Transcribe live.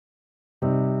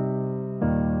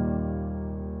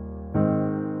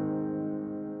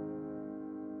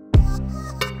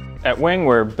At Wing,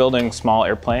 we're building small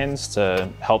airplanes to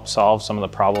help solve some of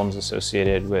the problems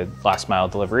associated with last mile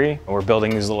delivery. We're building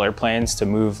these little airplanes to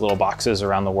move little boxes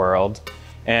around the world.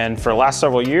 And for the last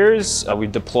several years,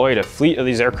 we've deployed a fleet of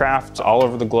these aircraft all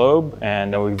over the globe,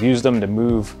 and we've used them to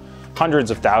move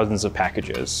hundreds of thousands of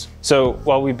packages. So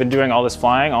while we've been doing all this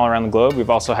flying all around the globe, we've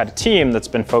also had a team that's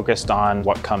been focused on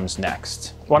what comes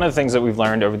next. One of the things that we've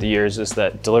learned over the years is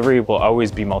that delivery will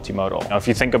always be multimodal. Now, if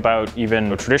you think about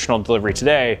even a traditional delivery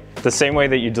today, the same way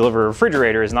that you deliver a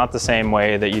refrigerator is not the same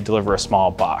way that you deliver a small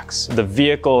box. The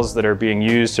vehicles that are being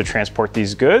used to transport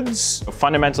these goods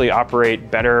fundamentally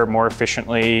operate better, more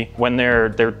efficiently when they're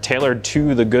tailored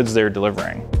to the goods they're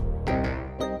delivering.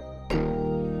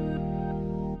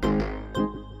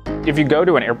 If you go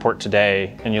to an airport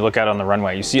today and you look out on the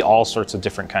runway, you see all sorts of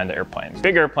different kinds of airplanes.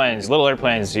 Big airplanes, little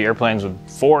airplanes, you see airplanes with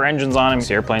 4 engines on them, you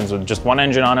see airplanes with just 1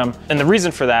 engine on them. And the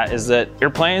reason for that is that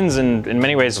airplanes, in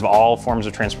many ways of all forms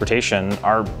of transportation,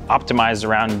 are optimized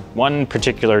around one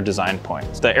particular design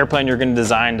point. The airplane you're going to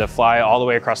design to fly all the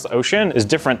way across the ocean is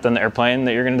different than the airplane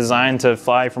that you're going to design to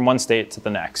fly from one state to the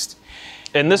next.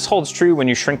 And this holds true when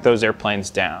you shrink those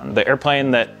airplanes down. The airplane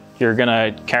that you're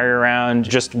gonna carry around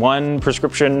just 1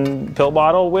 prescription pill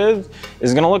bottle with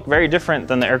is gonna look very different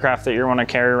than the aircraft that you wanna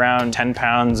carry around 10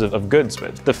 pounds of goods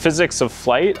with. The physics of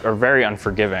flight are very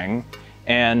unforgiving,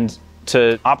 and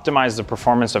to optimize the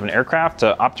performance of an aircraft,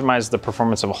 to optimize the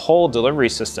performance of a whole delivery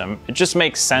system, it just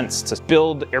makes sense to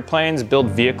build airplanes,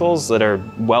 build vehicles that are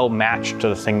well matched to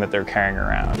the thing that they're carrying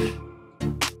around.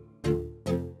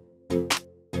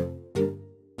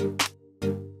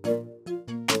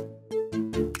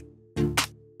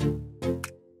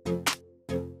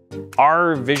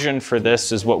 Our vision for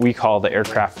this is what we call the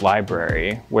aircraft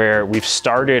library, where we've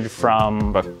started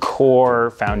from a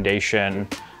core foundation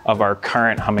of our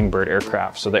current Hummingbird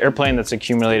aircraft. So the airplane that's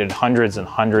accumulated hundreds and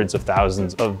hundreds of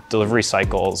thousands of delivery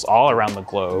cycles all around the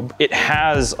globe. It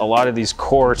has a lot of these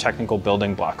core technical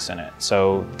building blocks in it.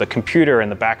 So the computer in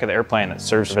the back of the airplane that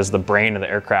serves as the brain of the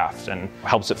aircraft and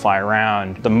helps it fly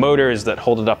around, the motors that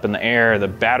hold it up in the air, the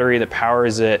battery that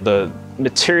powers it, the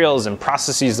materials and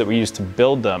processes that we use to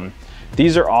build them.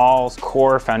 These are all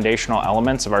core foundational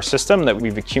elements of our system that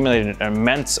we've accumulated an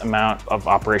immense amount of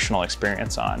operational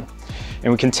experience on.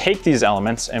 And we can take these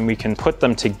elements and we can put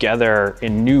them together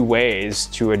in new ways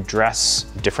to address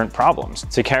different problems.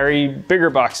 To carry bigger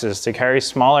boxes, to carry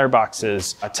smaller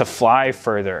boxes, to fly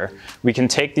further. We can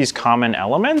take these common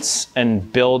elements and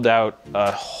build out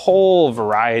a whole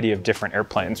variety of different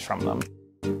airplanes from them.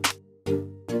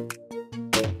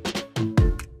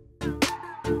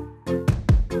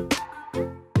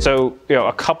 So,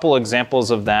 a couple examples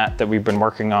of that we've been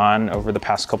working on over the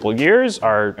past couple of years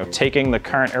are taking the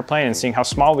current airplane and seeing how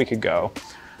small we could go,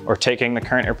 or taking the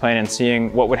current airplane and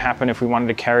seeing what would happen if we wanted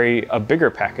to carry a bigger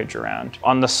package around.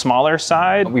 On the smaller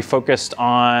side, we focused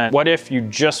on what if you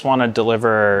just want to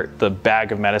deliver the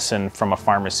bag of medicine from a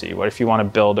pharmacy? What if you want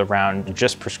to build around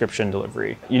just prescription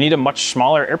delivery? You need a much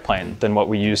smaller airplane than what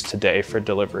we use today for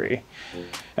delivery.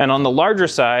 And on the larger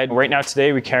side, right now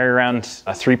today we carry around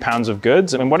 3 pounds of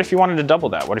goods. And what if you wanted to double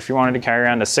that? What if you wanted to carry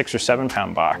around a 6 or 7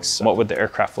 pound box? What would the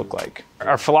aircraft look like?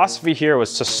 Our philosophy here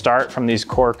was to start from these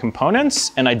core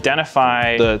components and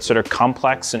identify the sort of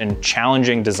complex and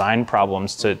challenging design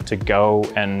problems to go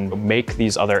and make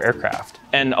these other aircraft.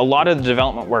 And a lot of the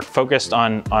development work focused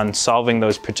on solving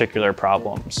those particular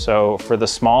problems. So for the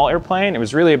small airplane, it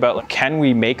was really about, can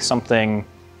we make something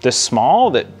this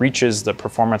small that reaches the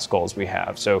performance goals we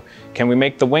have? So can we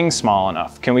make the wing small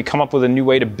enough? Can we come up with a new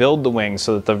way to build the wing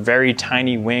so that the very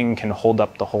tiny wing can hold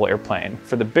up the whole airplane?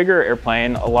 For the bigger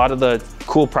airplane, a lot of the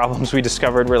cool problems we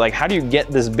discovered were like, how do you get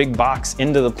this big box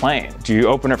into the plane? Do you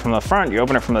open it from the front? Do you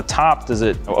open it from the top? Does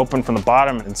it open from the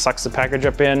bottom and sucks the package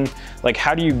up in? Like,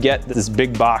 how do you get this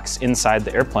big box inside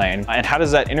the airplane? And how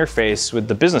does that interface with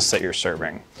the business that you're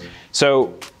serving?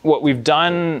 So what we've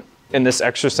done in this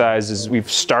exercise is we've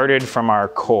started from our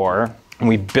core and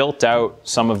we've built out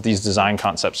some of these design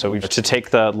concepts. So to take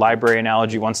the library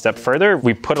analogy one step further,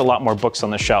 we put a lot more books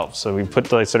on the shelf. So we put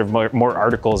the sort of more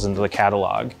articles into the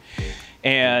catalog.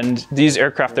 And these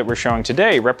aircraft that we're showing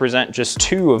today represent just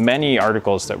 2 of many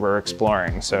articles that we're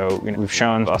exploring. So we've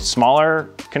shown a smaller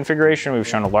configuration, we've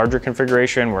shown a larger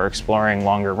configuration, we're exploring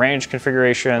longer range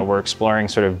configuration, we're exploring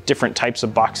sort of different types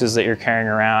of boxes that you're carrying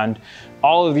around.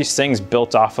 All of these things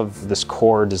built off of this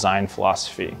core design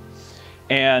philosophy.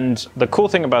 And the cool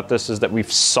thing about this is that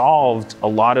we've solved a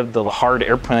lot of the hard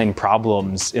airplane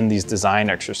problems in these design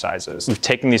exercises. We've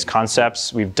taken these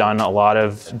concepts, we've done a lot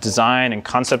of design and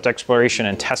concept exploration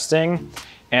and testing,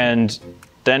 and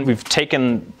then we've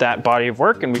taken that body of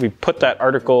work and we've put that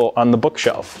article on the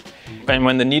bookshelf. And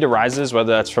when the need arises,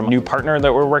 whether that's from a new partner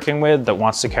that we're working with that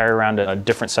wants to carry around a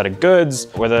different set of goods,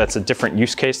 whether that's a different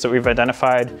use case that we've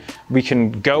identified, we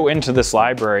can go into this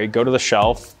library, go to the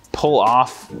shelf, pull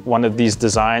off one of these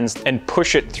designs and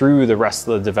push it through the rest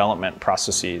of the development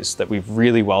processes that we've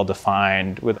really well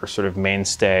defined with our sort of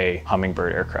mainstay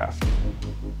Hummingbird aircraft.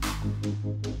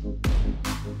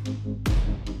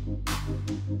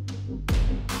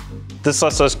 This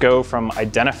lets us go from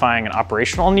identifying an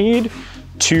operational need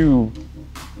to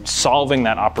solving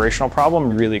that operational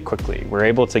problem really quickly. We're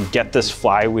able to get this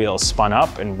flywheel spun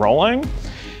up and rolling,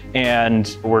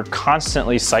 and we're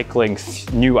constantly cycling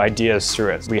new ideas through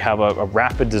it. We have a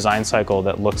rapid design cycle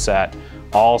that looks at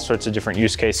all sorts of different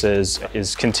use cases,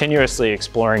 is continuously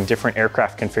exploring different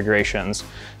aircraft configurations.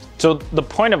 So the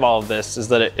point of all of this is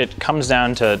that it comes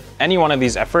down to any one of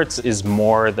these efforts is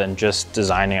more than just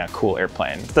designing a cool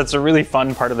airplane. That's a really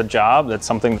fun part of the job. That's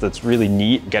something that's really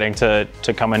neat, getting to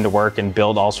come into work and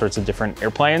build all sorts of different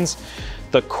airplanes.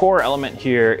 The core element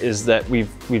here is that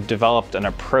we've developed an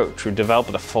approach, we've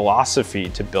developed a philosophy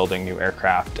to building new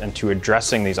aircraft and to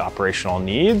addressing these operational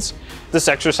needs. This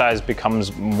exercise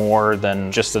becomes more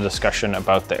than just a discussion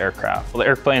about the aircraft. The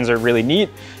airplanes are really neat,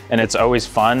 and it's always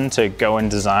fun to go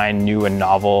and design new and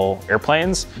novel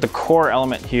airplanes. The core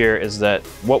element here is that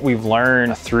what we've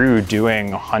learned through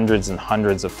doing hundreds and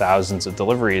hundreds of thousands of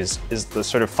deliveries is the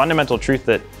sort of fundamental truth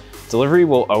that delivery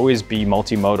will always be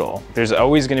multimodal. There's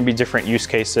always going to be different use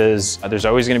cases. There's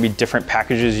always going to be different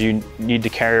packages you need to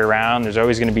carry around. There's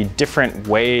always going to be different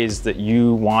ways that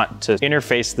you want to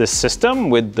interface this system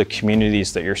with the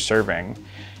communities that you're serving.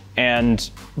 And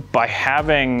by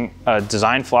having a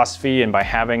design philosophy and by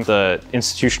having the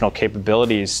institutional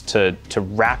capabilities to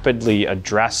rapidly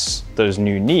address those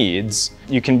new needs,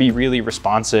 you can be really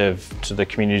responsive to the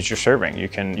communities you're serving. You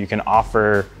can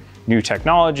offer new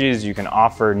technologies, you can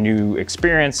offer new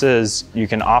experiences, you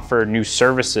can offer new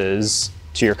services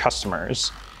to your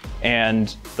customers.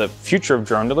 And the future of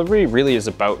drone delivery really is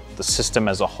about the system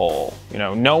as a whole.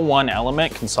 No one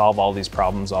element can solve all these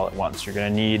problems all at once. You're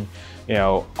going to need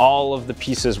all of the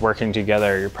pieces working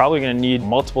together. You're probably going to need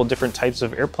multiple different types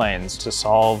of airplanes to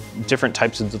solve different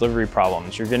types of delivery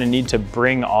problems. You're going to need to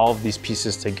bring all of these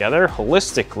pieces together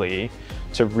holistically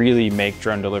to really make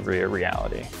drone delivery a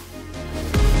reality.